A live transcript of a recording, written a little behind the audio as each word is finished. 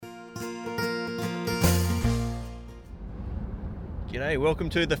G'day, welcome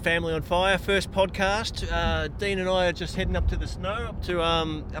to the Family on Fire first podcast. Dean and I are just heading up to the snow,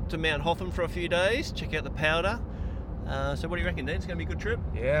 up to Mount Hotham for a few days. Check out the powder. So what do you reckon, Dean? It's going to be a good trip?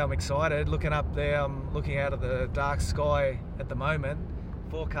 Yeah, I'm excited. Looking up there, I'm looking out of the dark sky at the moment.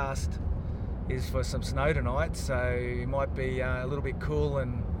 Forecast is for some snow tonight, so it might be a little bit cool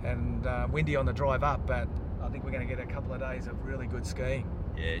and windy on the drive up, but I think we're going to get a couple of days of really good skiing.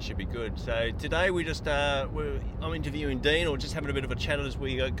 Yeah, it should be good. So today I'm interviewing Dean, or just having a bit of a chat as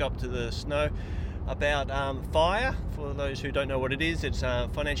we go up to the snow about FIRE. For those who don't know what it is, it's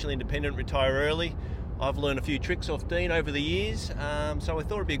financially independent, retire early. I've learned a few tricks off Dean over the years, so I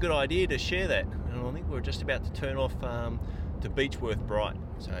thought it'd be a good idea to share that. And I think we're just about to turn off to Beechworth Bright,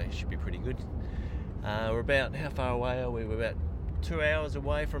 so it should be pretty good. We're about, how far away are we? We're about 2 hours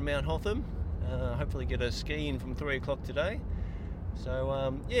away from Mount Hotham. Hopefully get a ski in from 3 o'clock today.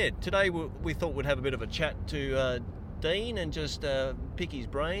 So today we thought we'd have a bit of a chat to Dean and just pick his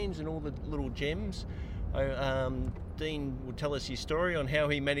brains and all the little gems. Dean will tell us his story on how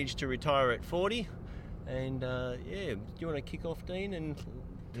he managed to retire at 40. And do you want to kick off, Dean, and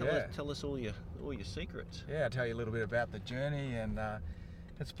tell us all your secrets? Yeah, I'll tell you a little bit about the journey, and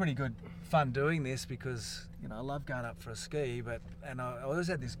it's pretty good fun doing this because I love going up for a ski, and I always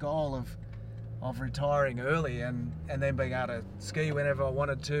had this goal of retiring early and then being able to ski whenever I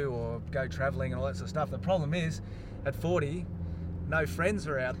wanted to, or go travelling and all that sort of stuff. The problem is, at 40, no friends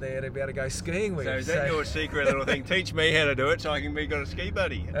are out there to be able to go skiing with. So is that your secret little thing? Teach me how to do it so I can be got a ski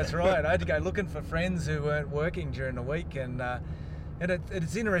buddy. That's right. I had to go looking for friends who weren't working during the week, and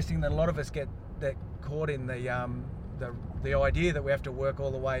it's interesting that a lot of us get caught in the idea that we have to work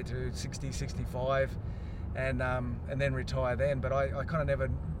all the way to 60, 65 and then retire then. But I kind of never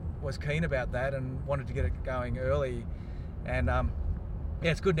was keen about that and wanted to get it going early, and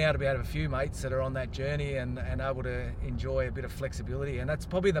it's good now to be able to have a few mates that are on that journey and able to enjoy a bit of flexibility. And that's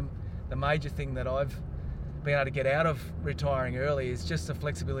probably the major thing that I've been able to get out of retiring early, is just the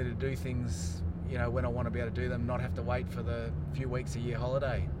flexibility to do things when I want to be able to do them, not have to wait for the few weeks a year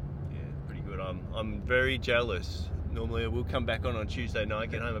holiday. Yeah, pretty good. I'm very jealous. Normally we'll come back on Tuesday night,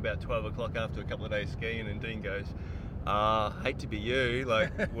 get home about 12 o'clock after a couple of days skiing, and Dean goes, hate to be you,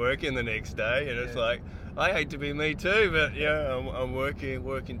 like working the next day, and it's like, I hate to be me too, but I'm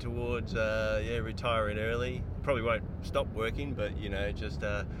working towards retiring early. Probably won't stop working, but just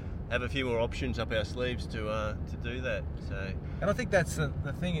have a few more options up our sleeves to do that. So, and I think that's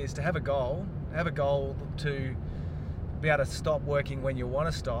the thing, is to have a goal to be able to stop working when you want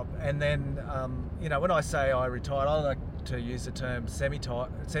to stop. And then when I say I retired, I like to use the term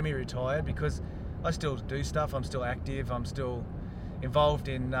semi-retired, because I still do stuff. I'm still active. I'm still involved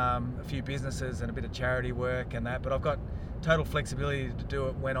in a few businesses and a bit of charity work and that, but I've got total flexibility to do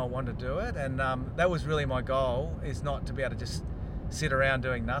it when I want to do it. And that was really my goal, is not to be able to just sit around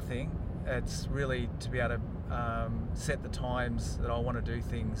doing nothing. It's really to be able to set the times that I want to do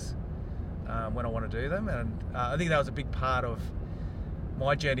things when I want to do them. And I think that was a big part of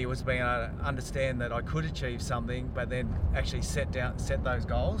my journey, was being able to understand that I could achieve something, but then actually set those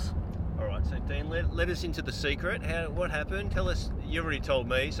goals. All right, so Dean, let us into the secret. What happened? Tell us. You already told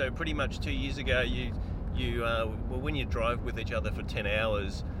me. So pretty much 2 years ago, when you drive with each other for 10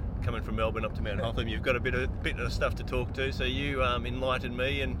 hours, coming from Melbourne up to Mount Hotham, you've got a bit of stuff to talk to. So you enlightened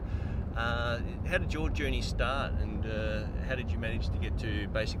me. And how did your journey start? And how did you manage to get to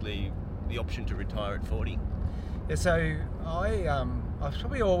basically the option to retire at 40? Yeah, so I was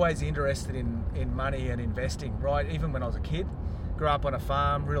probably always interested in money and investing, right? Even when I was a kid. Grew up on a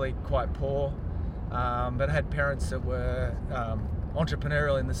farm, really quite poor, but I had parents that were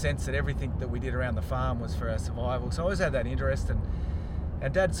entrepreneurial in the sense that everything that we did around the farm was for our survival. So I always had that interest,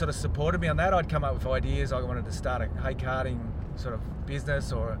 and Dad sort of supported me on that. I'd come up with ideas. I wanted to start a hay carting sort of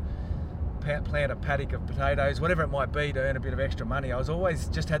business, or plant a paddock of potatoes, whatever it might be, to earn a bit of extra money. I was always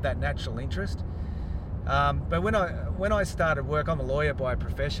just had that natural interest. But when I started work, I'm a lawyer by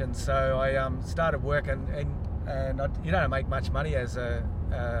profession, so I started work and you don't make much money as a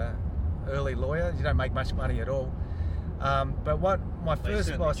early lawyer. You don't make much money at all. But what my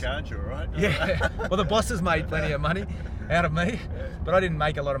first boss charge you, right? Yeah. Well, the bosses made plenty of money out of me, but I didn't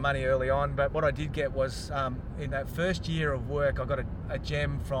make a lot of money early on. But what I did get was, in that first year of work, I got a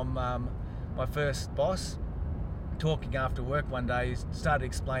gem from my first boss. Talking after work one day, he started to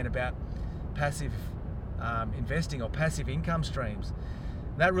explain about passive investing, or passive income streams.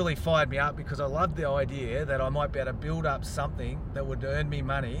 That really fired me up, because I loved the idea that I might be able to build up something that would earn me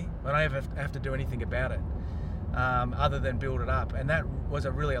money when I never have to do anything about it, other than build it up. And that was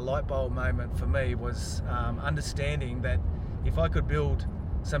a light bulb moment for me, was understanding that if I could build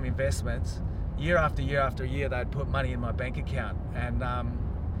some investments, year after year after year, they'd put money in my bank account. And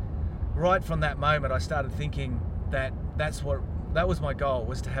right from that moment, I started thinking that that was my goal,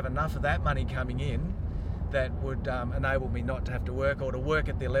 was to have enough of that money coming in that would enable me not to have to work, or to work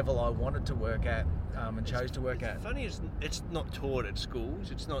at the level I wanted to work at and chose to work at. Funny, it's not taught at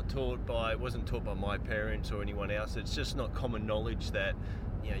schools. It wasn't taught by my parents or anyone else. It's just not common knowledge that,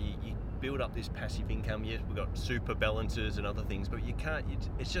 you build up this passive income. Yes, we've got super balances and other things, but you can't.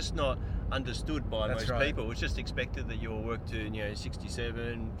 It's just not understood by most people. It's just expected that you'll work to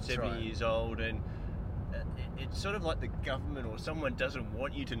 67, 70 years old, and it's sort of like the government or someone doesn't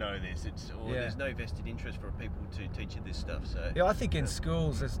want you to know this. There's no vested interest for people to teach you this stuff. So I think in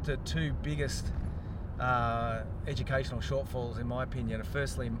schools, there's the two biggest educational shortfalls, in my opinion, are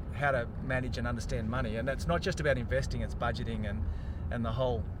firstly how to manage and understand money, and that's not just about investing; it's budgeting and the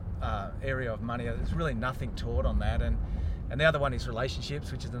whole area of money. There's really nothing taught on that, and the other one is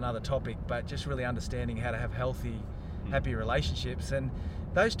relationships, which is another topic, but just really understanding how to have healthy, happy relationships. And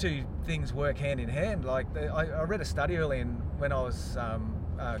those two things work hand in hand. Like I read a study early when I was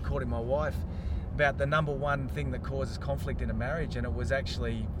courting my wife about the number one thing that causes conflict in a marriage, and it was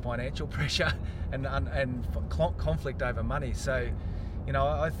actually financial pressure and conflict over money. So,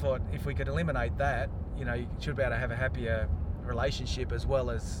 I thought if we could eliminate that, you should be able to have a happier relationship, as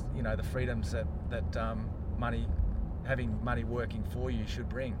well as the freedoms that having money working for you should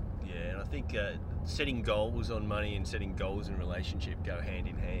bring. Yeah, and I think setting goals on money and setting goals in relationship go hand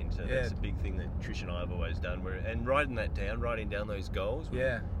in hand. So that's a big thing that Trish and I have always done. And writing down those goals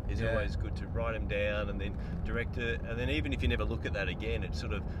is always good, to write them down and then direct it. And then even if you never look at that again, it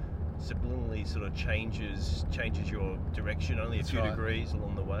sort of subliminally changes your direction only a few degrees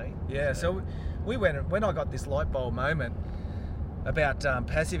along the way. Yeah, so when I got this light bulb moment about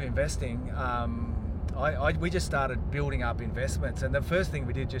passive investing, we just started building up investments, and the first thing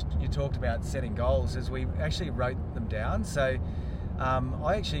we did, you talked about setting goals, is we actually wrote them down. So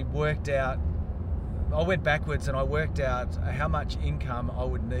I actually I went backwards and I worked out how much income I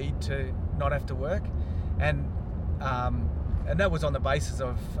would need to not have to work, and that was on the basis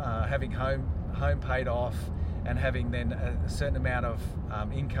of having home paid off and having then a certain amount of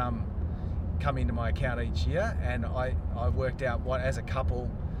income come into my account each year. And I worked out what, as a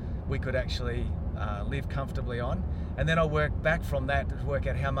couple, we could actually live comfortably on. And then I worked back from that to work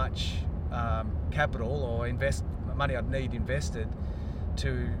out how much capital or money I'd need invested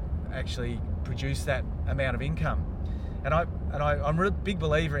to actually produce that amount of income. And I'm a big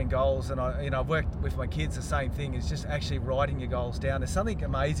believer in goals, and I've worked with my kids, the same thing, is just actually writing your goals down. There's something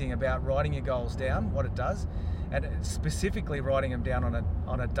amazing about writing your goals down, what it does, and specifically writing them down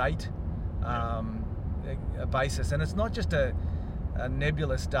on a date a basis. And it's not just a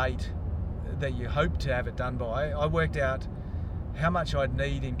nebulous date that you hope to have it done by. I worked out how much I'd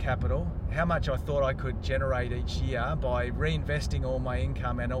need in capital, how much I thought I could generate each year by reinvesting all my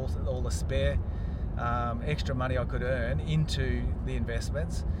income and all the spare extra money I could earn into the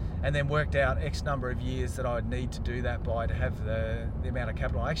investments, and then worked out X number of years that I'd need to do that by to have the amount of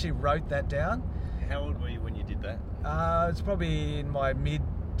capital. I actually wrote that down. How old were you when you did that? It's probably in my mid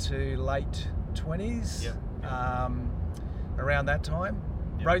to late 20s, around that time.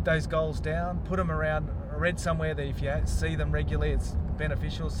 Yep. Wrote those goals down, put them around. I read somewhere that if you see them regularly, it's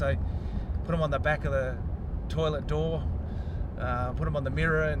beneficial. So put them on the back of the toilet door, put them on the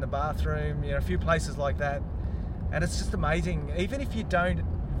mirror in the bathroom, a few places like that. And it's just amazing. Even if you don't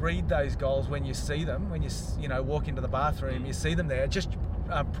read those goals when you see them, when you walk into the bathroom, you see them there, it just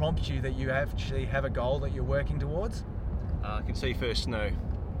prompts you that you actually have a goal that you're working towards. I can see first snow.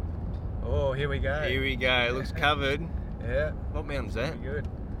 Oh, here we go. Here we go. It looks covered. Yeah. What mountain's that? Pretty good.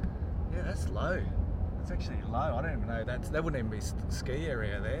 Yeah, that's low. That's actually low. I don't even know. That wouldn't even be ski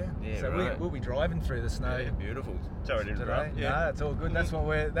area there. Yeah, so right. we'll be driving through the snow. Yeah, beautiful. Sorry to interrupt. Yeah, no, it's all good.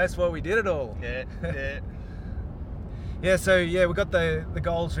 That's why we did it all. Yeah, yeah. Yeah. So we got the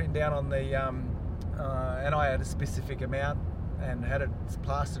goals written down on the and I had a specific amount and had it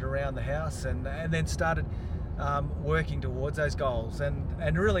plastered around the house, and then started working towards those goals,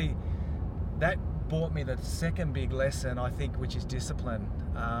 and really that brought me the second big lesson, I think, which is discipline,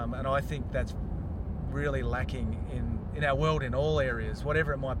 and I think that's really lacking in our world in all areas,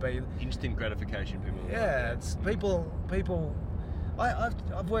 whatever it might be. Instant gratification, people. Yeah, it's people.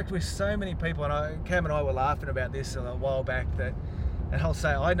 I've worked with so many people, and Cam and I were laughing about this a while back, and I'll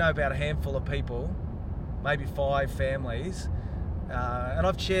say I know about a handful of people, maybe 5 families, and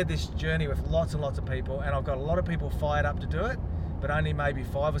I've shared this journey with lots and lots of people, and I've got a lot of people fired up to do it, but only maybe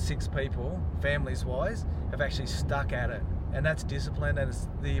 5 or 6 people, families-wise, have actually stuck at it. And that's discipline, and it's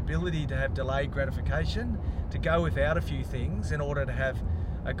the ability to have delayed gratification, to go without a few things in order to have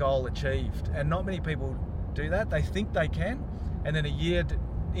a goal achieved. And not many people do that. They think they can, and then a year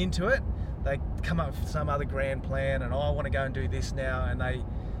into it, they come up with some other grand plan, and I want to go and do this now, and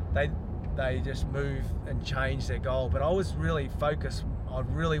they just move and change their goal. But I was really focused. I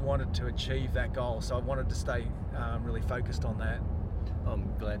really wanted to achieve that goal, so I wanted to stay really focused on that.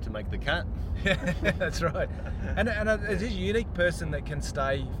 I'm glad to make the cut. That's right. And it's a unique person that can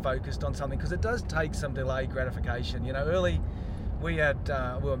stay focused on something, because it does take some delayed gratification. You know, early we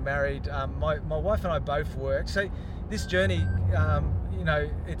were married. My wife and I both worked. So this journey, you know,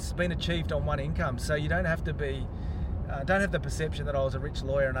 it's been achieved on one income. So you don't have to be, don't have the perception that I was a rich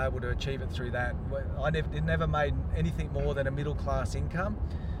lawyer and able to achieve it through that. I never made anything more than a middle class income.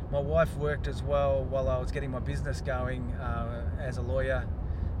 My wife worked as well while I was getting my business going as a lawyer.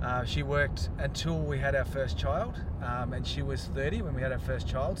 She worked until we had our first child, and she was 30 when we had our first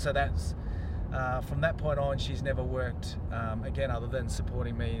child. So that's from that point on, she's never worked again, other than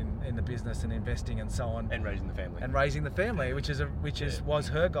supporting me in the business and investing and so on. And raising the family. And raising the family, which was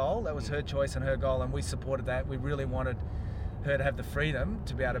her goal. That was her choice and her goal, and we supported that. We really wanted her to have the freedom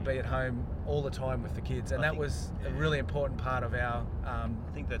to be able to be at home all the time with the kids, and that was a really important part of our I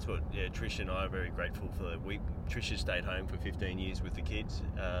think that's what Trish and I are very grateful for. Trish has stayed home for 15 years with the kids,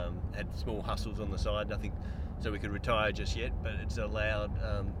 had small hustles on the side, nothing so we could retire just yet, but it's allowed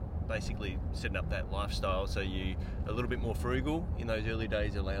basically setting up that lifestyle, so you a little bit more frugal in those early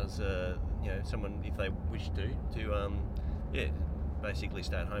days allows someone, if they wish to basically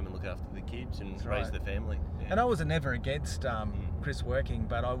stay at home and look after the kids and raise the family. Yeah. And I was never against Chris working,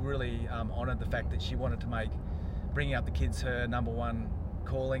 but I really honoured the fact that she wanted to make bringing up the kids her number one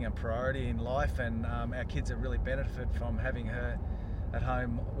calling and priority in life, and our kids have really benefited from having her at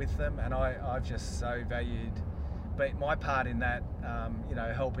home with them, and I've just so valued my part in that,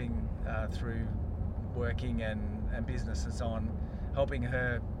 helping through working and business and so on, helping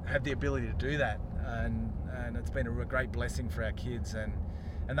her have the ability to do that, and it's been a great blessing for our kids, and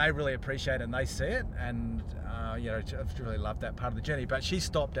they really appreciate it and they see it, and I've really loved that part of the journey. But she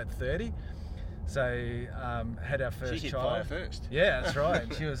stopped at 30, so had our first child. She hit child fire first. Yeah, that's right.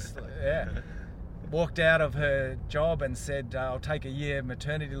 She was walked out of her job and said, I'll take a year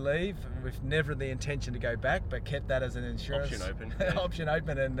maternity leave, with never the intention to go back, but kept that as an insurance option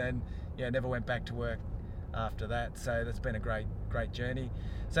open, and then never went back to work after that. So that's been a great journey.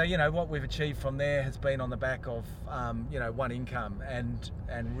 So what we've achieved from there has been on the back of one income, and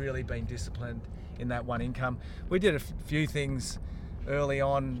really been disciplined in that one income. We did a few things early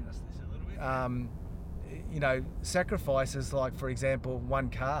on, sacrifices, like for example one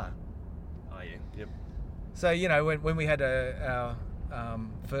car. Oh yeah, yep. So when we had our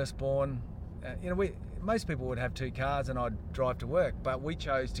firstborn, most people would have two cars and I'd drive to work, but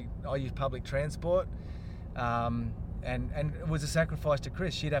I used public transport, and it was a sacrifice to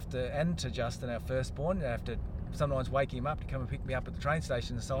Chris. She'd have to, and to Justin, our firstborn, have to sometimes wake him up to come and pick me up at the train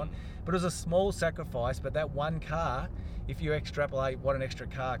station and so on. But it was a small sacrifice, but that one car, if you extrapolate what an extra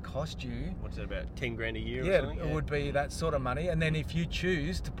car cost you, what's that, about 10 grand a year or something? It would be that sort of money. And then if you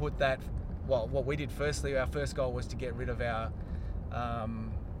choose to put that, what we did firstly, our first goal was to get rid of our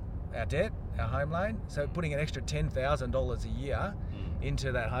debt, our home loan. So putting an extra $10,000 a year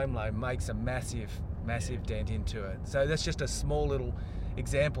into that home loan makes a massive dent into it. So that's just a small little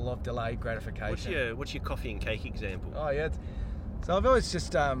example of delayed gratification. What's your coffee and cake example? Oh yeah, so I've always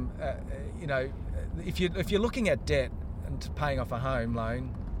just if you're looking at debt and paying off a home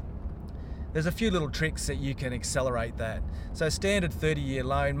loan, there's a few little tricks that you can accelerate that. So standard 30-year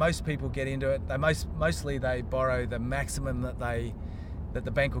loan, most people get into it. They mostly borrow the maximum that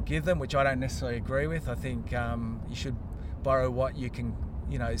the bank will give them, which I don't necessarily agree with. I think you should borrow what you can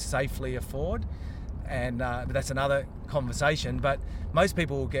safely afford. And but that's another conversation. But most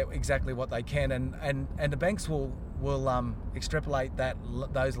people will get exactly what they can, and the banks will extrapolate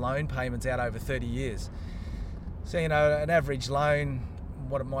those loan payments out over 30 years. So an average loan,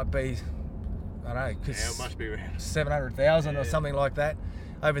 what it might be, I don't know, because it must be around 700,000 or something like that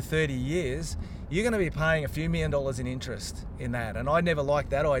over 30 years. You're going to be paying a few $1 million in interest in that, and I never liked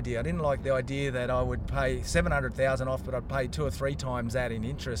that idea. I didn't like the idea that I would pay $700,000 off, but I'd pay 2 or 3 times that in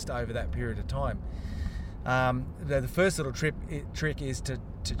interest over that period of time. The first little trick is to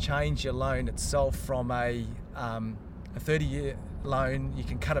change your loan itself from a 30-year loan. You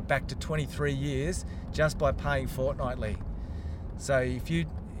can cut it back to 23 years just by paying fortnightly. So if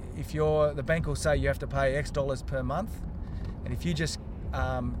the bank will say you have to pay X dollars per month, and if you just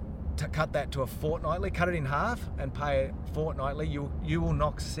cut that to a fortnightly, cut it in half and pay it fortnightly, you will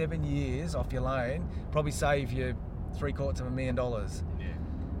knock 7 years off your loan, probably save you $750,000.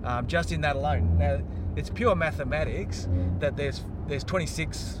 Yeah. Just in that alone. Now, it's pure mathematics that there's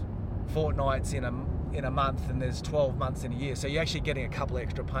 26 fortnights in a month, and there's 12 months in a year. So you're actually getting a couple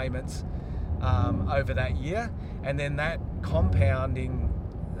extra payments over that year, and then that compounding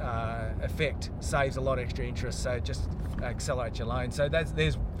effect saves a lot of extra interest. So just accelerate your loan. So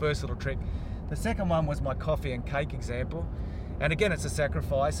there's first little trick. The second one was my coffee and cake example. And again, it's a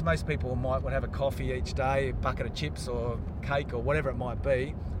sacrifice. Most people would have a coffee each day, a bucket of chips or cake or whatever it might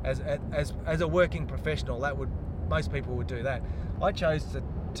be. As a working professional, most people would do that. I chose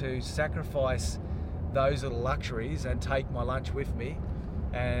to sacrifice those little luxuries and take my lunch with me,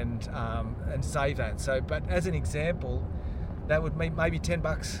 and save that. So, but as an example, that would mean maybe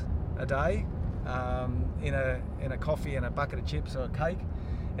 $10 a day in a coffee and a bucket of chips or a cake.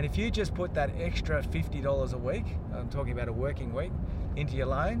 And if you just put that extra $50 a week, I'm talking about a working week, into your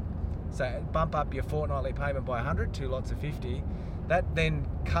loan, so bump up your fortnightly payment by 100, 2 lots of 50, that then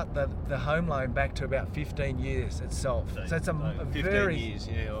cut the home loan back to about 15 years itself. So it's a 15 very years,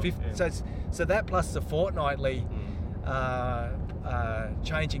 yeah. So that plus the fortnightly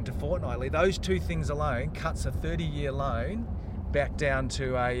changing to fortnightly, those two things alone cuts a 30-year loan back down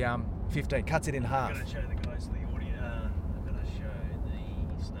to a 15, cuts it in half. I'm going to show the guys the audio. I'm going to show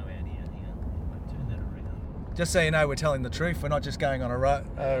the snow out here. Hang on, I might turn that around. Just so you know, we're telling the truth. We're not just going on a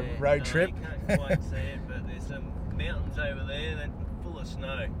road trip. You can't quite see it, but there's some mountains over there that are full of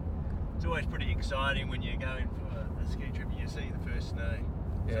snow. It's always pretty exciting when you're going for a ski trip and you see the first snow.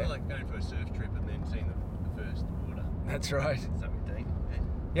 It's sort of like going for a surf trip and then seeing the first water. That's right. 17.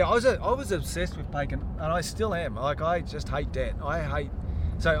 Yeah, I was obsessed with bacon, and I still am. Like, I just hate debt.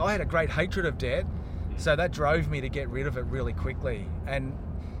 So I had a great hatred of debt, so that drove me to get rid of it really quickly. And,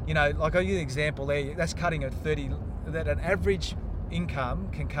 you know, like I'll give you an example there, that's cutting that an average income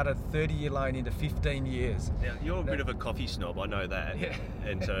can cut a 30-year loan into 15 years. Now, you're a bit of a coffee snob, I know that. Yeah.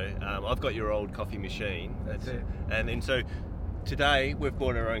 And so I've got your old coffee machine. That's it. And then so today we've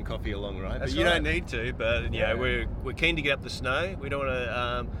brought our own coffee along, right? That's but you right. don't need to, but you know, we're keen to get up the snow. We don't want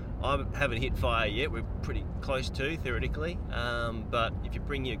to, I haven't hit fire yet. We're pretty close to, theoretically. But if you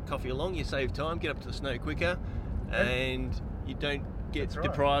bring your coffee along, you save time, get up to the snow quicker, and you don't get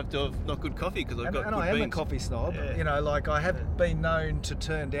deprived of not good coffee because I've got good beans. And I am a coffee snob. Yeah. You know, like I have been known to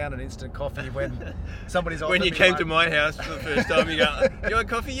turn down an instant coffee when somebody's offered when you me came one. to my house for the first time, you go, "You want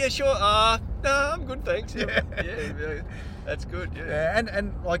coffee? Yeah, sure. No, I'm good, thanks." Yeah, that's good. Yeah. Yeah,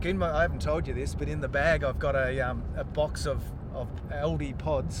 and like I haven't told you this, but in the bag I've got a box of Aldi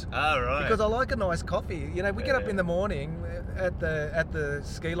pods. Right. Because I like a nice coffee. You know, we get up in the morning at the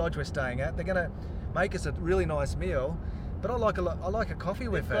ski lodge we're staying at. They're going to make us a really nice meal, but I like a coffee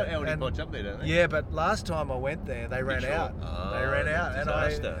with They've got it. Aldi pods up there, don't they? Yeah, but last time I went there, they ran out. They ran out,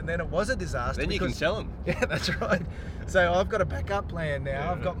 and then it was a disaster. Then you can sell them. Yeah, that's right. So I've got a backup plan now.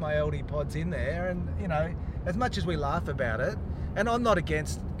 Yeah. I've got my Aldi pods in there, and you know, as much as we laugh about it, and I'm not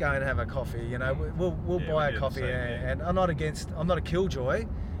against going to have a coffee. You know, we'll buy a coffee, and I'm not a killjoy,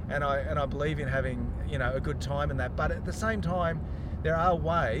 and I believe in having, you know, a good time in that. But at the same time, there are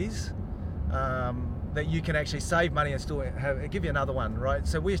ways that you can actually save money and still give you another one, right?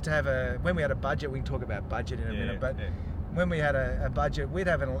 So we used to have when we had a budget. We can talk about budget in a minute, but. When we had a budget, we'd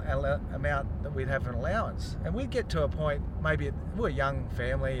have an amount that we'd have an allowance, and we'd get to a point, maybe we're a young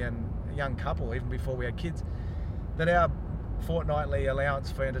family and a young couple, even before we had kids, that our fortnightly allowance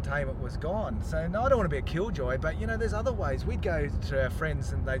for entertainment was gone. So no, I don't want to be a killjoy, but you know, there's other ways. We'd go to our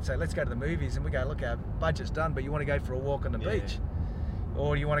friends and they'd say, let's go to the movies, and we go, look, our budget's done, but you want to go for a walk on the beach,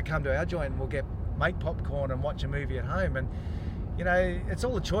 or you want to come to our joint and we'll make popcorn and watch a movie at home. And you know, it's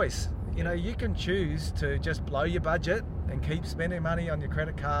all a choice. You know, you can choose to just blow your budget and keep spending money on your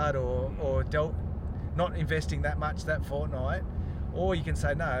credit card, or not investing that much that fortnight, or you can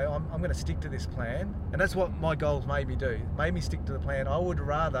say, no, I'm going to stick to this plan. And that's what my goals made me do. Made me stick to the plan. I would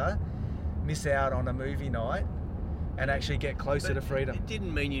rather miss out on a movie night and actually get closer to freedom. It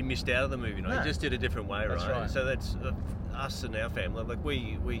didn't mean you missed out of the movie night. No. You just did a different way, That's right? So that's us and our family. Like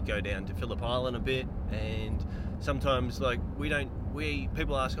we go down to Phillip Island a bit, and sometimes like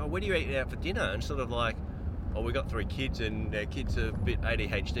people ask, oh, where do you eat out for dinner? And sort of like, oh, we got 3 kids and our kids are a bit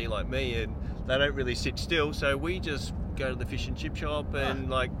ADHD like me, and they don't really sit still. So we just go to the fish and chip shop and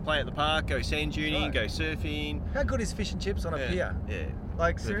like play at the park, go sand duning, go surfing. How good is fish and chips on a pier? Yeah.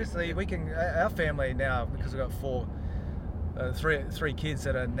 Like seriously, we can. Our family now, because we've got three kids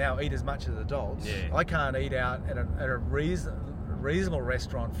that are now eat as much as adults. Yeah. I can't eat out at a reasonable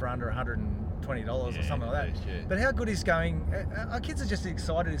restaurant for under $120 or something like that. Yeah. But how good is going? Our kids are just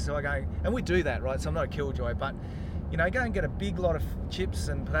excited as to going, and we do that, right? So I'm not a killjoy, but you know, go and get a big lot of chips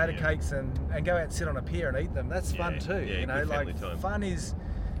and potato cakes and go out and sit on a pier and eat them. That's fun too. Yeah, you know, good like family time. fun is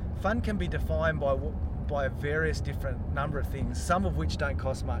fun can be defined by various different number of things, some of which don't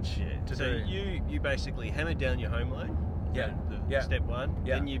cost much to so do. you basically hammered down your home loan. Step one.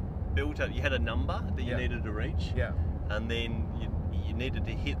 Yeah. Then you built up. You had a number that you needed to reach. Yeah. And then you needed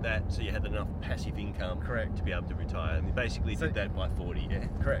to hit that, so you had enough passive income. Correct. To be able to retire. And you basically did that by 40. Yeah.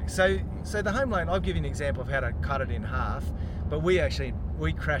 Correct. So the home loan, I'll give you an example of how to cut it in half. But we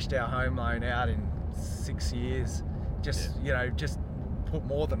crashed our home loan out in 6 years. Just put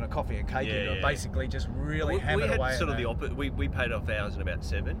more than a coffee and cake into it. Basically, just really hammered away. We had sort of the opposite. We paid off ours in about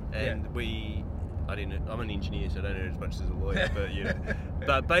 7, and I'm an engineer, so I don't earn as much as a lawyer,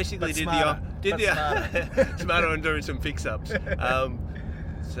 but basically smarter on doing some fix-ups.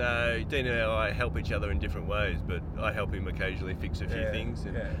 So Dean and I help each other in different ways, but I help him occasionally fix a few things.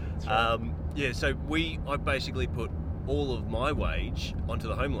 And, that's right. So I basically put all of my wage onto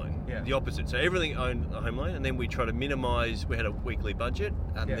the home loan. Yeah. The opposite. So everything owned the home loan, and then we try to minimise. We had a weekly budget,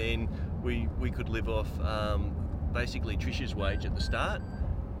 and then we could live off basically Trish's wage at the start.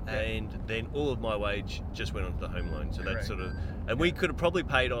 And then all of my wage just went onto the home loan. So that's sort of, and we could have probably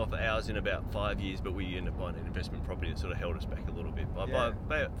paid off ours in about 5 years, but we ended up buying an investment property that sort of held us back a little bit. By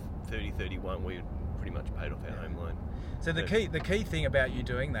about 30, 31, we pretty much paid off our home loan. So the key thing about you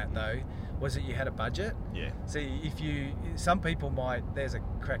doing that though was that you had a budget. Yeah. So some people might. There's a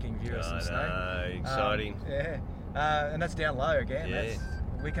cracking view of some snow. Exciting. And that's down low again. Yeah.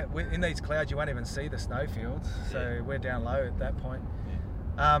 We in these clouds you won't even see the snowfields. So we're down low at that point.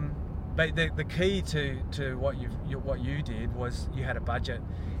 But the key to what you did was you had a budget.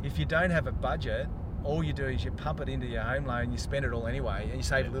 If you don't have a budget, all you do is you pump it into your home loan, you spend it all anyway, and you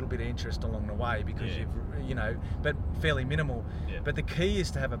save a little bit of interest along the way because but fairly minimal. Yeah. But the key is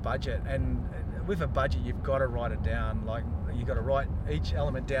to have a budget, and with a budget you've got to write it down. Like you've got to write each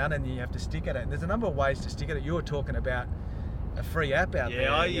element down, and you have to stick at it. And there's a number of ways to stick at it. You were talking about a free app out there.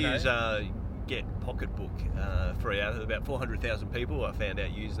 Yeah, I use Get Pocketbook free out. About 400,000 people I found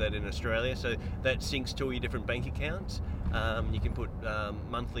out use that in Australia. So that syncs to all your different bank accounts. You can put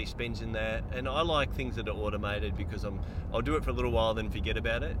monthly spends in that, and I like things that are automated because I'll do it for a little while then forget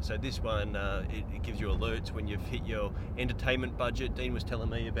about it. So this one it gives you alerts when you've hit your entertainment budget. Dean was telling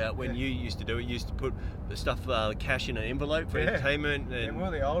me about when you used to do it. You used to put the stuff cash in an envelope for entertainment. And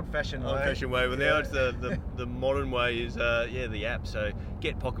well, the old-fashioned way. But now it's the modern way is the app. So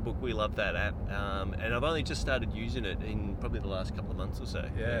Get Pocketbook, we love that app, and I've only just started using it in probably the last couple of months or so.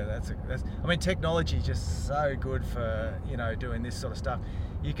 That's I mean, technology is just so good for doing this sort of stuff.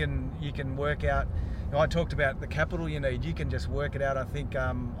 You can work out. I talked about the capital you need. You can just work it out. I think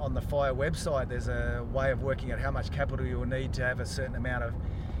on the FIRE website there's a way of working out how much capital you will need to have a certain amount of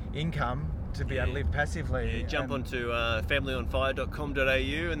income to be able to live passively. Yeah, jump onto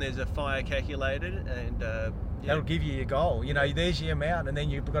familyonfire.com.au and there's a FIRE calculator, and that'll give you your goal. There's your amount, and then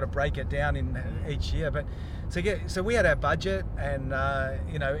you've got to break it down in each year. But so we had our budget, and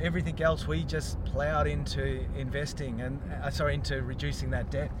everything else we just ploughed into investing and into reducing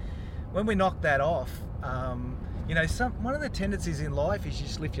that debt. When we knocked that off, one of the tendencies in life is you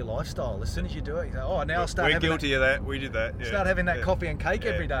just lift your lifestyle. As soon as you do it, you go, oh, now I'll start. We're guilty of that. We did that. Yeah. Start having that coffee and cake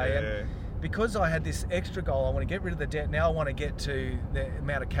every day. And because I had this extra goal, I want to get rid of the debt. Now I want to get to the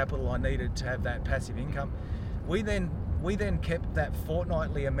amount of capital I needed to have that passive income. We then kept that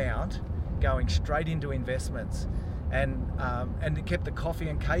fortnightly amount going straight into investments, and it kept the coffee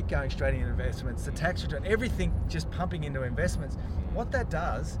and cake going straight into investments, the tax return, everything just pumping into investments. What that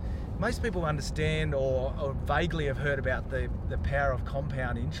does, most people understand or vaguely have heard about the power of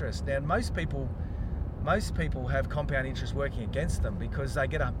compound interest. Now most people have compound interest working against them because they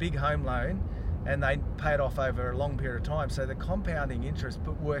get a big home loan and they pay it off over a long period of time. So the compounding interest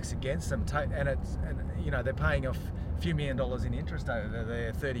works against them, and they're paying off a few $1 million in interest over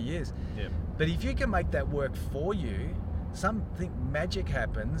their 30 years. Yeah. But if you can make that work for you, something magic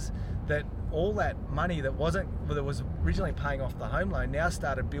happens that all that money that was originally paying off the home loan now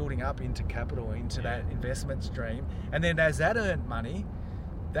started building up into capital, into that investment stream, and then as that earned money,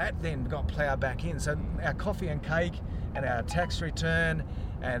 that then got ploughed back in. So our coffee and cake and our tax return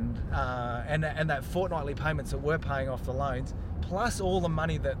and that fortnightly payments that we're paying off the loans, plus all the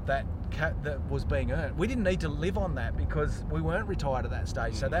money that was being earned. We didn't need to live on that because we weren't retired at that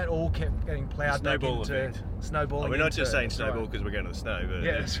stage. So that all kept getting ploughed back into snowballing. We're not just saying snowball because we're going to the snow. But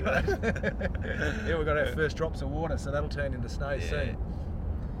that's right. We've got our first drops of water, so that'll turn into snow soon.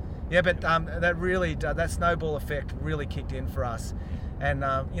 Yeah, but that snowball effect really kicked in for us. And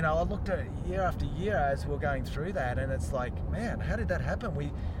I looked at it year after year as we're going through that, and it's like, man, how did that happen?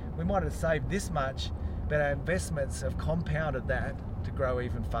 We might have saved this much, but our investments have compounded that to grow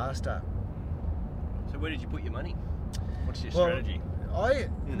even faster. So where did you put your money? What's your strategy?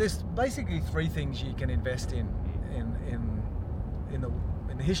 there's basically three things you can invest in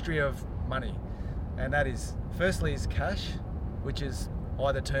the history of money, and that is, firstly is cash, which is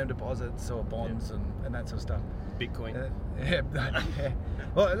either term deposits or bonds and that sort of stuff. Bitcoin. Yeah.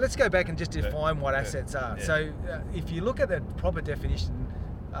 Well, let's go back and just define what assets are. Yeah. So if you look at the proper definition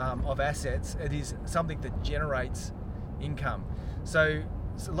of assets, it is something that generates income. So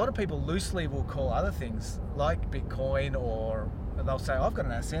a lot of people loosely will call other things like Bitcoin, or they'll say, I've got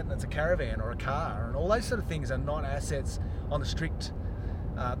an asset and it's a caravan or a car, and all those sort of things are not assets on the strict,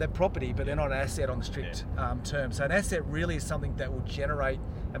 they're property, but they're not an asset on the strict term. So an asset really is something that will generate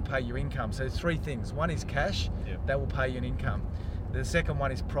and pay you income. So three things. One is cash, that will pay you an income. The second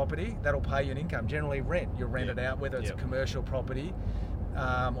one is property, that'll pay you an income. Generally rent, you rent it out, whether it's a commercial property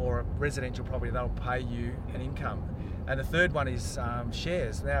or a residential property, that'll pay you an income. And the third one is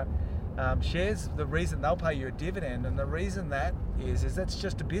shares. Now, shares, the reason they'll pay you a dividend, and the reason that is that's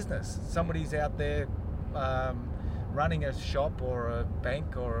just a business. Somebody's out there running a shop or a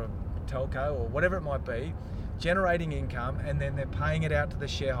bank or a telco or whatever it might be, generating income, and then they're paying it out to the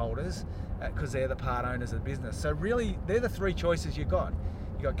shareholders because they're the part owners of the business. So really, they're the three choices you've got.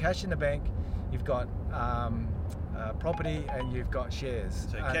 You've got cash in the bank, you've got property, and you've got shares.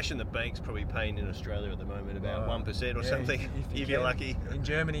 So cash in the bank's probably paying in Australia at the moment about 1% or something, if you're lucky. In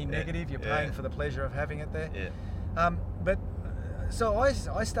Germany, negative. You're paying for the pleasure of having it there. Yeah. So I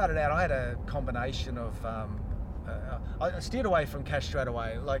started out, I had a combination of, I steered away from cash straight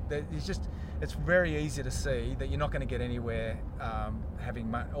away. Like, it's very easy to see that you're not going to get anywhere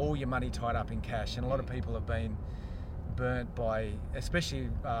having all your money tied up in cash. And a lot of people have been burnt by, especially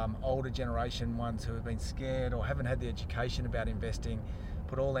older generation ones who have been scared or haven't had the education about investing,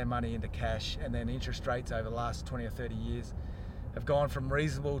 put all their money into cash, and then interest rates over the last 20 or 30 years have gone from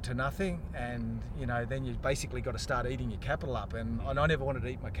reasonable to nothing, and then you basically got to start eating your capital up, and I never wanted to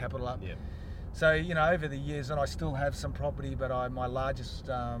eat my capital up. So over the years, and I still have some property, but my largest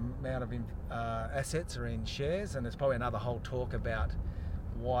amount of assets are in shares, and there's probably another whole talk about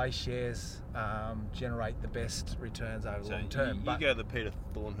why shares generate the best returns over long term. You go the Peter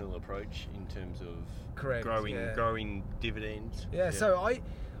Thornhill approach in terms of correct, growing dividends. So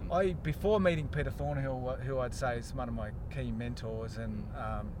I before meeting Peter Thornhill, who I'd say is one of my key mentors, and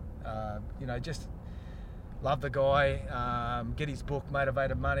just love the guy. Get his book,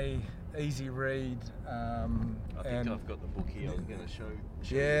 Motivated Money, easy read. I think I've got the book here. I'm going to show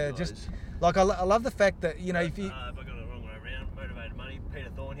you guys. Just like I love the fact that if you. If I got it the wrong way around, Motivated Money, Peter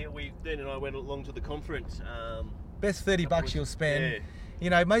Thornhill. Dan and I went along to the conference. Best $30 you'll spend.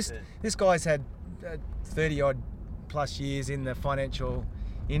 This guy's had 30 odd plus years in the financial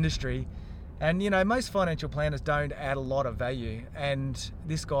industry, and most financial planners don't add a lot of value, and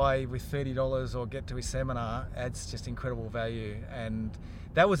this guy with $30 or get to his seminar adds just incredible value. And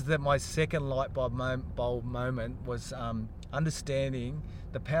that was my second light bulb moment was understanding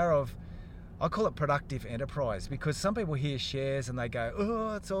the power of, I call it productive enterprise, because some people hear shares and they go,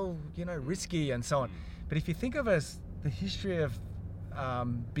 oh, it's all risky and so on. But if you think of it as the history of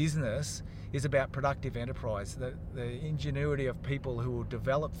business is about productive enterprise, the ingenuity of people who will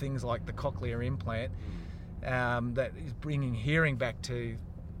develop things like the cochlear implant that is bringing hearing back to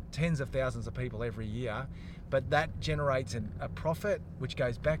tens of thousands of people every year, but that generates a profit which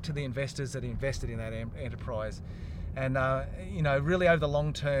goes back to the investors that invested in that enterprise. And really over the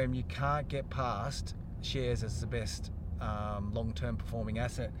long term, you can't get past shares as the best long-term performing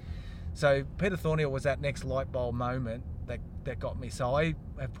asset. So Peter Thornhill was that next light bulb moment that got me. So I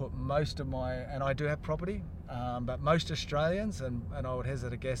have put most of and I do have property, but most Australians, and I would hesitate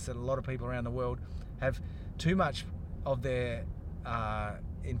to guess that a lot of people around the world have too much of their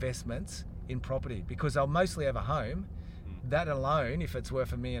investments in property, because they'll mostly have a home. That alone, if it's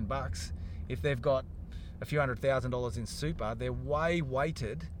worth $1 million, if they've got a few $100,000 in super, they're way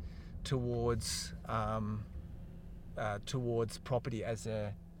weighted towards property as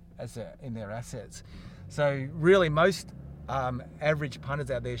in their assets. So really, most average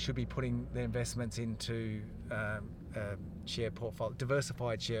punters out there should be putting their investments into share portfolio,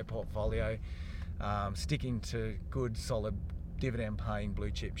 diversified share portfolio, sticking to good, solid, dividend-paying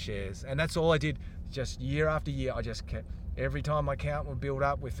blue chip shares. And that's all I did. Just year after year, I just kept. Every time my account would build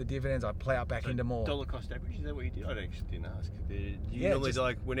up with the dividends, I'd plow back into more. Dollar cost average, is that what you did? I actually didn't ask. You normally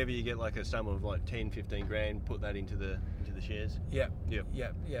like whenever you get like a sum of like 10, 15 grand, put that into the shares? Yep.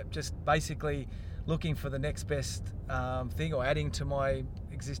 Just basically looking for the next best thing, or adding to my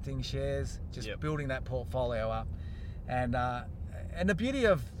existing shares, just building that portfolio up. And the beauty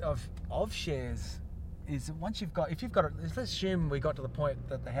of shares is if you've got let's assume we got to the point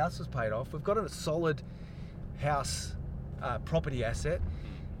that the house was paid off, we've got a solid house property asset,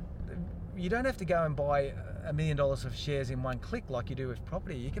 you don't have to go and buy $1 million of shares in one click like you do with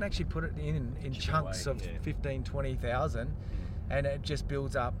property. You can actually put it in chunks of 15, 20,000, and it just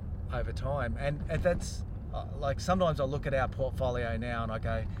builds up over time. And that's like, sometimes I look at our portfolio now and I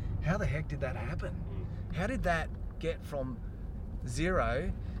go, how the heck did that happen? How did that get from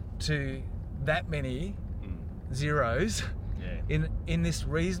zero to that many zeros in this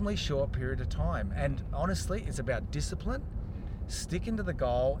reasonably short period of time? And honestly, it's about discipline, sticking to the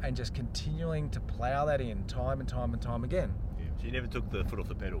goal, and just continuing to plough that in time and time and time again. Yeah. So you never took the foot off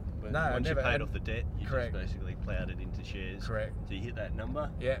the pedal. But No, once never. you paid off the debt, you Correct. just basically ploughed it into shares. Correct. So you hit that number.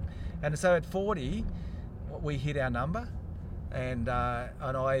 Yeah. And so at 40, we hit our number, and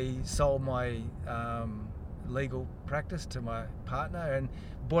I sold my legal practice to my partner and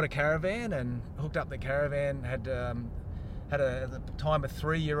bought a caravan and hooked up the caravan. Had at the time a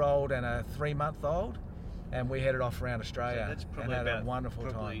 3-year-old and a 3-month-old, and we headed off around Australia. So that's probably and had about a wonderful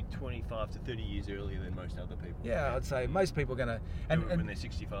probably time. 25 to 30 years earlier than most other people. Yeah, I'd say most people are going to, when they're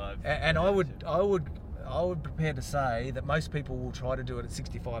 65. and I would prepare to say that most people will try to do it at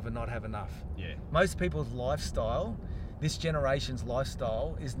 65 and not have enough. Yeah. Most people's lifestyle, this generation's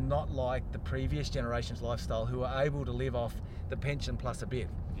lifestyle, is not like the previous generation's lifestyle, who are able to live off the pension plus a bit.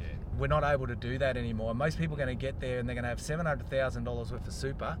 Yeah. We're not able to do that anymore. Most people are going to get there and they're going to have $700,000 worth of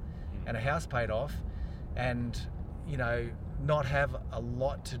super and a house paid off, and not have a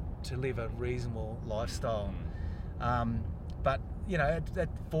lot to live a reasonable lifestyle. But at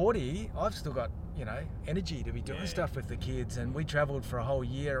 40, I've still got energy to be doing stuff with the kids, and we travelled for a whole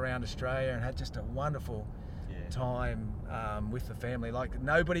year around Australia and had just a wonderful time with the family. Like,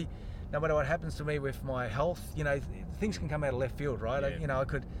 no matter what happens to me with my health, things can come out of left field, right? Yeah. I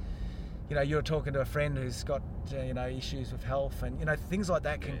could, you're talking to a friend who's got issues with health, and things like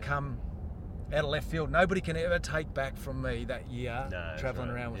that can come out of left field. Nobody can ever take back from me that year travelling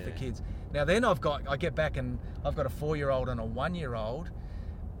around with the kids. Now then, I get back and I've got a 4-year-old and a 1-year-old.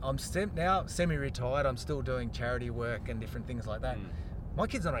 I'm now semi-retired. I'm still doing charity work and different things like that. My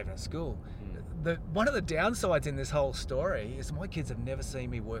kids are not even at school. One of the downsides in this whole story is my kids have never seen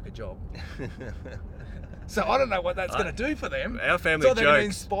me work a job. So I don't know what that's going to do for them. Our family so they're going to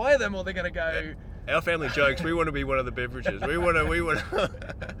jokes. inspire them, or they're going to go. Our family jokes. We want to be one of the beverages. We want to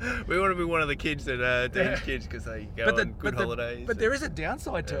be one of the kids that Dean's kids, because they go on good holidays. But there is a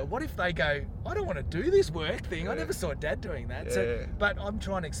downside to it. What if they go, I don't want to do this work thing. I never saw Dad doing that. Yeah. So, but I'm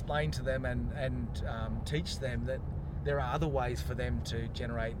trying to explain to them and teach them that there are other ways for them to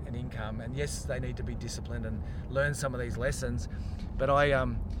generate an income. And yes, they need to be disciplined and learn some of these lessons. But I'll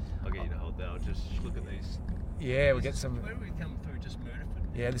get you to hold that. I'll just look at these. Yeah, we get some. Where do we come through? Just Murderford.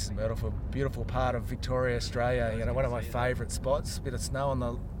 Yeah, this is Myrtleford, beautiful part of Victoria, Australia. One of my favourite spots. A bit of snow on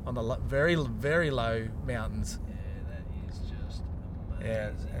the very, very low mountains. Yeah, that is just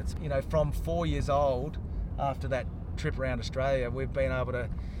amazing. Yeah, it's from 4 years old, after that trip around Australia, we've been able to,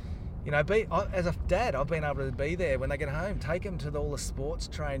 as a dad, I've been able to be there when they get home, take them to all the sports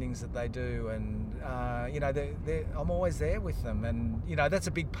trainings that they do, and I'm always there with them, and that's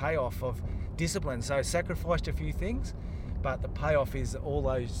a big payoff of discipline. So sacrificed a few things, but the payoff is all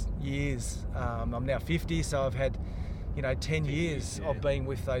those years. I'm now 50, so I've had 10 years of being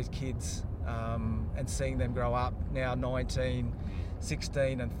with those kids and seeing them grow up, now 19,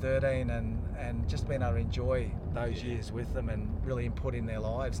 16 and 13, and just being able to enjoy those years with them and really input in their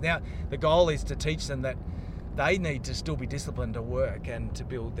lives. Now the goal is to teach them that they need to still be disciplined to work and to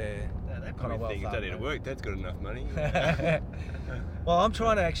build their kind of wealth. You don't need to work. Dad's got enough money. Well, I'm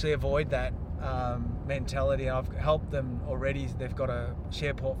trying to actually avoid that mentality. I've helped them already. They've got a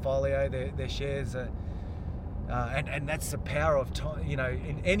share portfolio. Their shares are, and that's the power of time.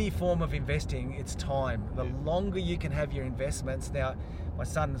 In any form of investing, it's time. The longer you can have your investments. Now, my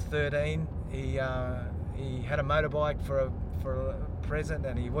son's 13. He had a motorbike for a present,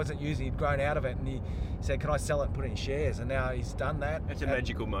 and he wasn't using. He'd grown out of it, and he said, "Can I sell it and put it in shares?" And now he's done that. It's a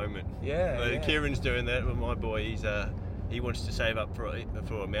magical moment. Yeah. Kieran's doing that with my boy. He wants to save up for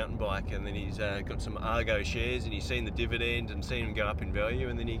a mountain bike, and then he's got some Argo shares, and he's seen the dividend and seen them go up in value,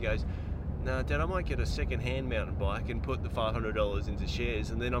 and then he goes, "No, Dad, I might get a second-hand mountain bike and put the $500 into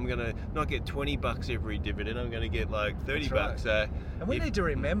shares, and then I'm going to not get $20 every dividend. I'm going to get like $30." That's right. And we need to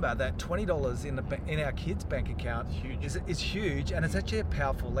remember that $20 in our kids' bank account is huge, and it's actually a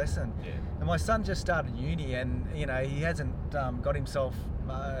powerful lesson. Yeah. And my son just started uni, and he hasn't got himself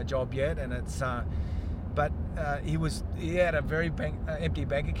a job yet, and it's. But he had a very empty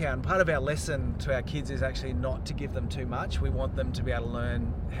bank account. And part of our lesson to our kids is actually not to give them too much. We want them to be able to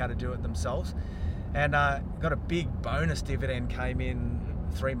learn how to do it themselves. And got a big bonus dividend came in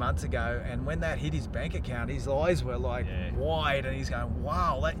 3 months ago, and when that hit his bank account, his eyes were like wide, and he's going,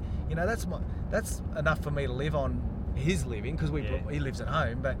 "Wow, that's enough for me to live on his living," because he lives at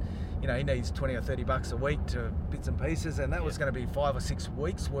home, but he needs $20 or $30 a week to bits and pieces, and that was going to be 5 or 6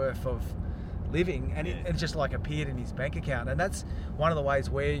 weeks worth of living, and it just like appeared in his bank account. And that's one of the ways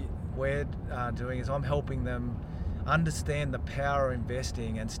we're doing is I'm helping them understand the power of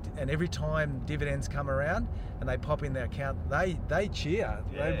investing, and every time dividends come around and they pop in their account, they cheer.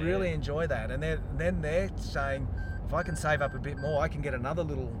 They really enjoy that, and then they're saying, if I can save up a bit more, I can get another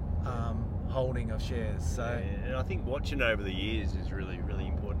little holding of shares. So and I think watching over the years is really, really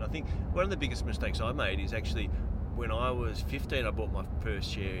important. I think one of the biggest mistakes I made is actually when I was 15, I bought my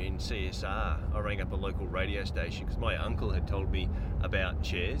first share in CSR. I rang up a local radio station because my uncle had told me about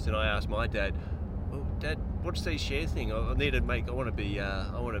shares, and I asked my dad, "Well, Dad, what's these share thing? I want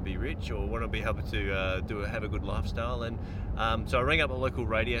to be rich, or want to be able to have a good lifestyle." And so I rang up a local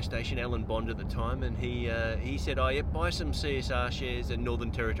radio station, Alan Bond at the time, and he said, "Oh yeah, buy some CSR shares and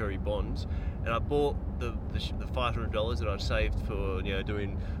Northern Territory bonds." And I bought the $500 that I'd saved for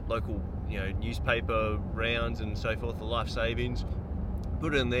doing local newspaper rounds and so forth, the life savings.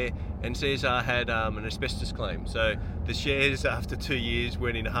 Put it in there, and CSR had an asbestos claim, so the shares after 2 years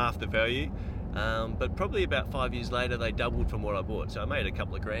went in half the value. But probably about 5 years later, they doubled from what I bought. So I made a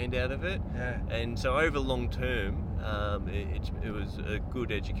couple of grand out of it. Yeah. And so over long term, it was a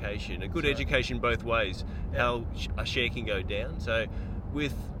good education. Education both ways. How a share can go down. So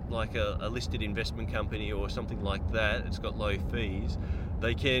with like a listed investment company or something like that, it's got low fees.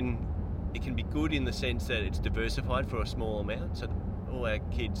 It can be good in the sense that it's diversified for a small amount. So all our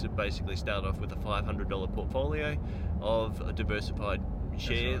kids have basically started off with a $500 portfolio of a diversified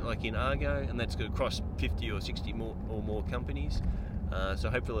share, like in Argo, and that's across 50 or 60 more companies. So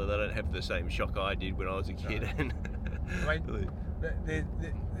hopefully they don't have the same shock I did when I was a kid. I mean,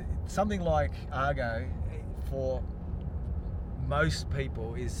 something like Argo for most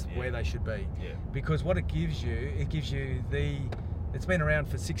people is where they should be, because what it gives you it's been around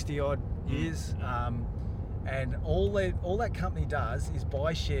for 60 odd years, and all that company does is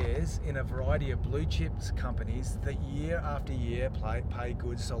buy shares in a variety of blue chips companies that year after year pay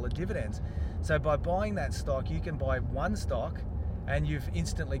good solid dividends. So by buying that stock, you can buy one stock and you've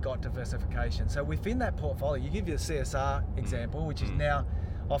instantly got diversification. So within that portfolio, you give you a CSR example, which is now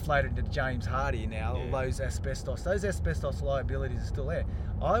offloaded to James Hardie now, all those asbestos liabilities are still there.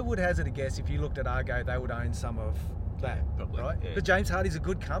 I would hazard a guess, if you looked at Argo, they would own some of that, probably, right? But James Hardie's a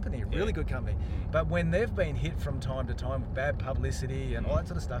good company, really good company. But when they've been hit from time to time with bad publicity and all that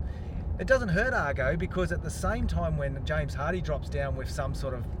sort of stuff, it doesn't hurt Argo, because at the same time when James Hardie drops down with some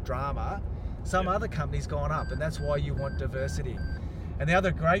sort of drama, some other company's gone up, and that's why you want diversity. And the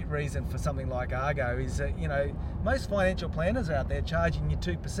other great reason for something like Argo is that, most financial planners out there charging you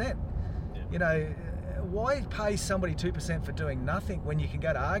 2%. Why pay somebody 2% for doing nothing when you can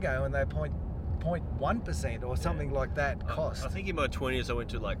go to Argo and they're 0.1% or something like that cost? I think in my 20s I went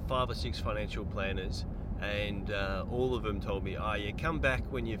to like 5 or 6 financial planners, and all of them told me, come back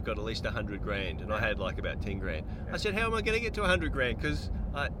when you've got at least 100 grand, and I had like about 10 grand. I said, how am I going to get to 100 grand? Because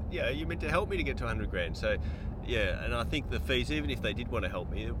you're meant to help me to get to 100 grand. So and I think the fees, even if they did want to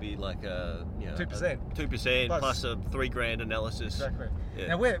help me, it would be like 2% plus a 3 grand analysis. Exactly.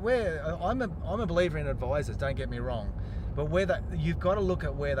 Now I'm a believer in advisors, don't get me wrong, but you've got to look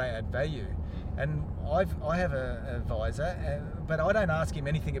at where they add value. And I have an advisor, but I don't ask him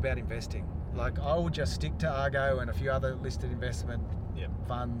anything about investing. Like, I will just stick to Argo and a few other listed investment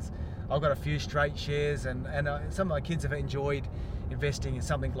funds. I've got a few straight shares, and some of my kids have enjoyed investing in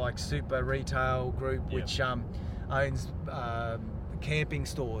something like Super Retail Group, which owns camping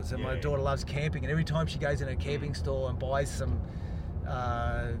stores, and my daughter loves camping, and every time she goes in a camping store and buys some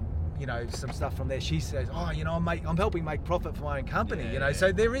some stuff from there, she says, I'm helping make profit for my own company.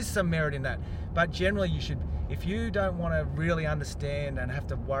 So there is some merit in that, but generally you should, if you don't want to really understand and have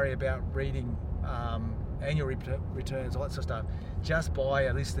to worry about reading annual returns, all that sort of stuff, just buy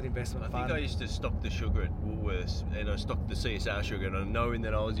a listed investment fund. I think I used to stock the sugar at Woolworths, and I stocked the CSR sugar, and knowing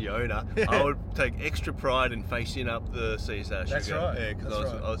that I was the owner, I would take extra pride in facing up the CSR sugar. That's right. Yeah,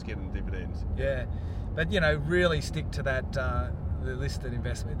 because I was getting dividends. Yeah, but really stick to that the listed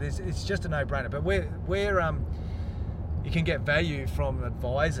investment. It's just a no-brainer. But where you can get value from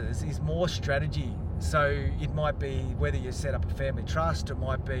advisors is more strategy. So it might be whether you set up a family trust, it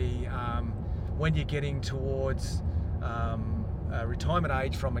might be when you're getting towards retirement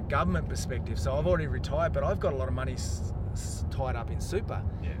age from a government perspective. So I've already retired, but I've got a lot of money tied up in super.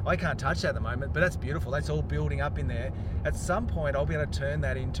 I can't touch that at the moment, but that's beautiful. That's all building up in there. At some point, I'll be able to turn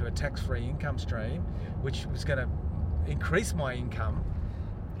that into a tax-free income stream, which was going to increase my income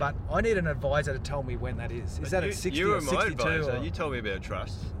But I need an advisor to tell me when that is. Is that at 60 you or were 62? my advisor. Or? You told me about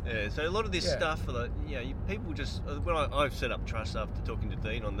trusts. Yeah. So a lot of this stuff, people just. When I've set up trusts after talking to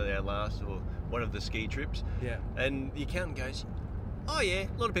Dean on our last or one of the ski trips. Yeah. And the accountant goes, "Oh yeah,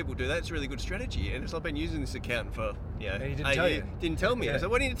 a lot of people do that. It's a really good strategy." And it's like, I've been using this accountant for And he didn't 8 tell years. you. Didn't tell me. Yeah. I said,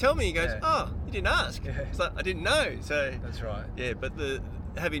 "Why didn't you tell me?" He goes, Yeah. "Oh, you didn't ask." Yeah. It's like, I didn't know. So That's right. yeah, but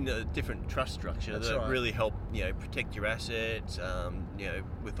having a different trust structure That's that right. really help protect your assets.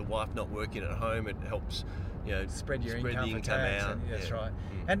 With the wife not working at home, it helps Spread your the income for tax. out. And, that's Yeah. right.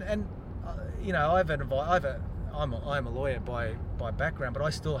 Mm. And I'm a lawyer by background, but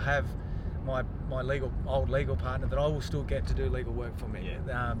I still have my old legal partner that I will still get to do legal work for me.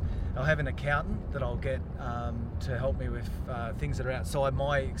 Yeah. I'll have an accountant that I'll get to help me with things that are outside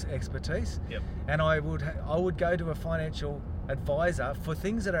my expertise. Yep. And I would go to a financial advisor for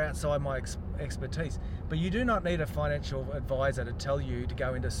things that are outside my expertise. But you do not need a financial advisor to tell you to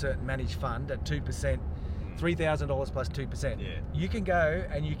go into a certain managed fund at 2%, $3,000 plus 2%. Yeah. You can go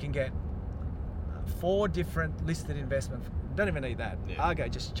and you can get 4 different listed investment. Don't even need that. Yeah. Argo,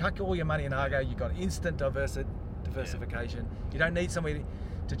 just chuck all your money in Argo. You've got instant diversification. You don't need somebody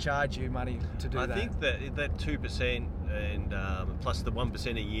to charge you money to do that. I think that 2% and plus the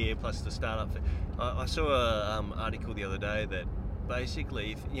 1% a year plus the startup. I saw a article the other day that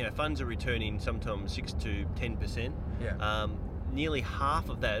basically, funds are returning sometimes 6 to 10%. Yeah. Nearly half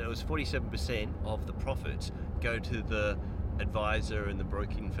of that, it was 47% of the profits go to the advisor and the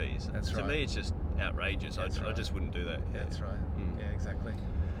broking fees. That's To right. me, it's just outrageous. I just wouldn't do that. Yeah, that's right. Yeah, exactly.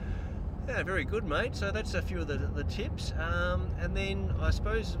 Yeah, very good, mate. So that's a few of the tips. And then I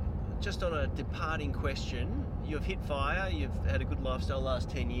suppose just on a departing question, you've hit fire, you've had a good lifestyle the last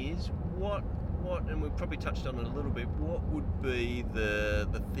 10 years. What, and we've probably touched on it a little bit, what would be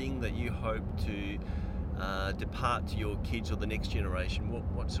the thing that you hope to depart to your kids or the next generation?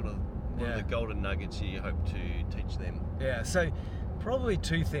 What are the golden nuggets you hope to teach them? Yeah, so probably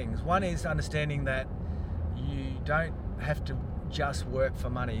 2 things. One is understanding that you don't have to just work for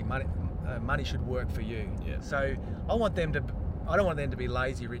money. Money should work for you. Yeah. So I don't want them to be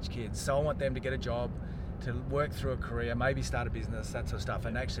lazy rich kids. So I want them to get a job, to work through a career, maybe start a business, that sort of stuff,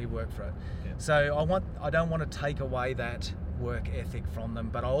 and actually work for it. Yeah. So I don't want to take away that work ethic from them,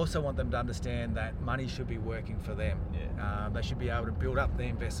 but I also want them to understand that money should be working for them. Yeah. They should be able to build up their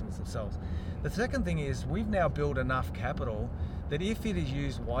investments themselves. The second thing is we've now built enough capital that if it is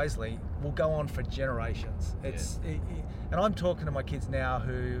used wisely, will go on for generations. And I'm talking to my kids now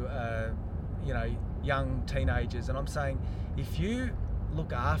who are, young teenagers, and I'm saying, if you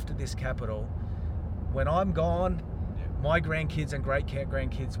look after this capital, when I'm gone, my grandkids and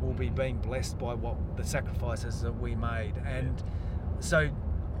great-grandkids will be being blessed by what the sacrifices that we made. And so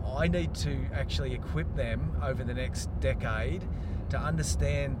I need to actually equip them over the next decade to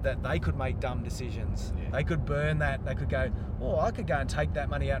understand that they could make dumb decisions. Yeah. They could burn that. They could go, oh, I could go and take that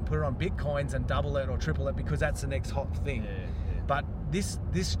money out and put it on Bitcoins and double it or triple it because that's the next hot thing. Yeah. But this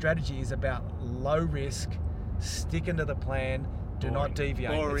strategy is about low risk, sticking to the plan, do not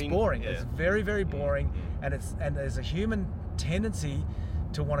deviate. Boring. It's boring. Yeah. It's very, very boring, and there's a human tendency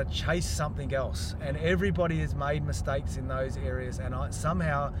to want to chase something else, and everybody has made mistakes in those areas, and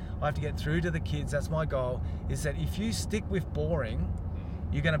somehow I have to get through to the kids. That's my goal, is that if you stick with boring,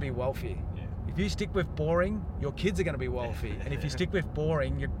 you're going to be wealthy. Yeah. If you stick with boring, your kids are going to be wealthy, and if you stick with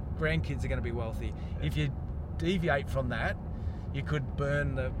boring, your grandkids are going to be wealthy. If you deviate from that, you could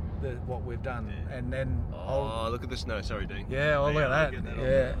burn the what we've done. And then look at the snow. Sorry, Dean. Yeah, look at that. On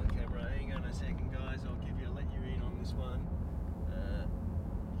camera. Hang on a second, guys. I'll let you in on this one.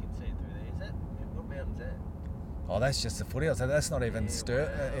 You can see it through there. Is that what mountain's that? Oh, that's just the foothills. That's not even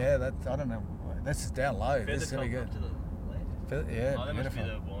I don't know. That's down low. This is gonna be good. Up to the left. Yeah, that beautiful. must be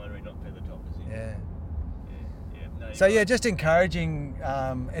the winery, not Feathertop, is it? Yeah. No, So yeah, just encouraging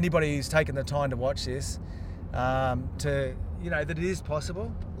anybody who's taken the time to watch this to that it is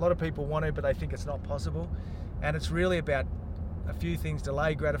possible. A lot of people want to, but they think it's not possible, and it's really about a few things: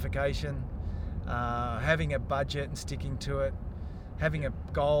 delayed gratification, having a budget and sticking to it, having a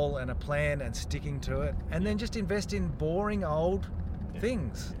goal and a plan and sticking to it, and then just invest in boring old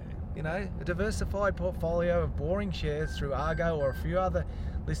things. A diversified portfolio of boring shares through Argo or a few other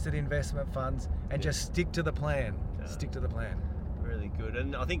listed investment funds, and just stick to the plan. Stick to the plan. Really good.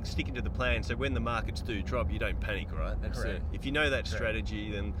 And I think sticking to the plan, so when the markets do drop, you don't panic, right? That's Correct. if you know that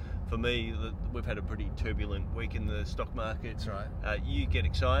strategy, then for me, we've had a pretty turbulent week in the stock market. That's right. You get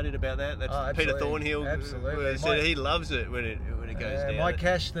excited about that. That's Peter Thornhill. Absolutely. Said he loves it when it goes down. My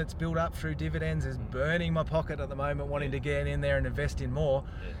cash that's built up through dividends is burning my pocket at the moment, wanting to get in there and invest in more.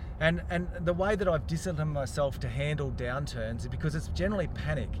 Yeah. And the way that I've disciplined myself to handle downturns is because it's generally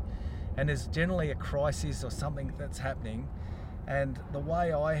panic, and there's generally a crisis or something that's happening. And the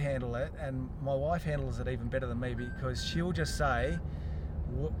way I handle it, and my wife handles it even better than me, because she'll just say,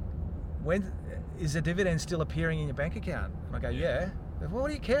 when is the dividend still appearing in your bank account? And I go, yeah. Well, what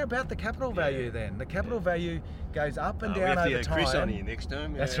do you care about the capital value then? The capital value goes up and down over time. Chris on you next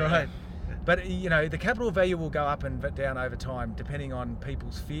time. That's right. But you know, the capital value will go up and down over time, depending on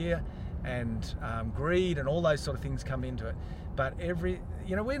people's fear and greed and all those sort of things come into it. But we're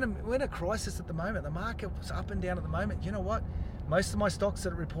in a crisis at the moment. The market was up and down at the moment. You know what? Most of my stocks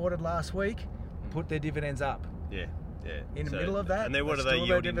that reported last week put their dividends up. Yeah. In the middle of that, and then what are they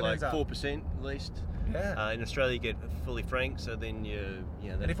yielding, like 4% at least? Yeah. In Australia, you get fully franked, so then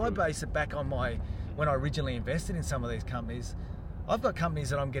and if I base it back on when I originally invested in some of these companies, I've got companies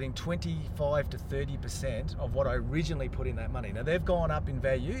that I'm getting 25 to 30% of what I originally put in that money. Now they've gone up in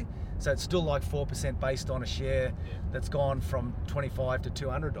value, so it's still like 4% based on a share that's gone from $25 to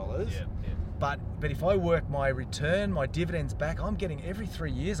 $200. Yeah. But if I work my return, my dividends back, I'm getting every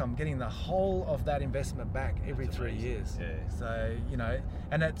 3 years, I'm getting the whole of that investment back every 3 years. Yeah. So,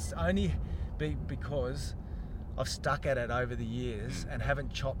 and it's only because I've stuck at it over the years and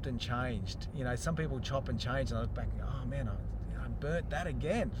haven't chopped and changed. Some people chop and change and I look back and go, oh man, I'm burnt that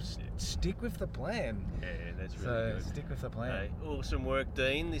again. Stick with the plan. Yeah, that's really good. Stick with the plan. Hey, awesome work,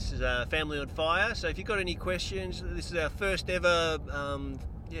 Dean. This is Family on Fire. So if you've got any questions, this is our first ever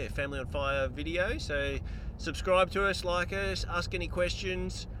Family on Fire video. So subscribe to us, like us, ask any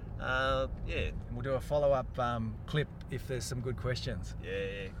questions. We'll do a follow-up clip if there's some good questions.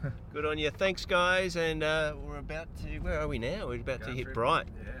 Yeah. Good on you. Thanks, guys. And we're about to, where are we now? We're about to hit Bright.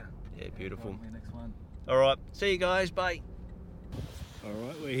 Yeah, beautiful. Next one. All right. See you guys. Bye. All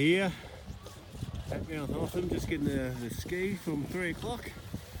right, we're here at Mount Hotham, just getting the ski from 3 o'clock.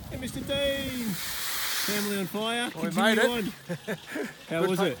 Hey, Mr. Dean! Family on Fire. Well, we made it. How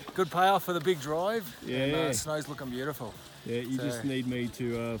was it? Good payoff for the big drive. Yeah. And snow's looking beautiful. Yeah, you just need me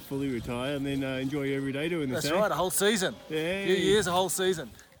to fully retire and then enjoy every day doing this. That's right, a whole season. Yeah. A few years, a whole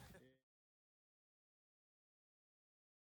season.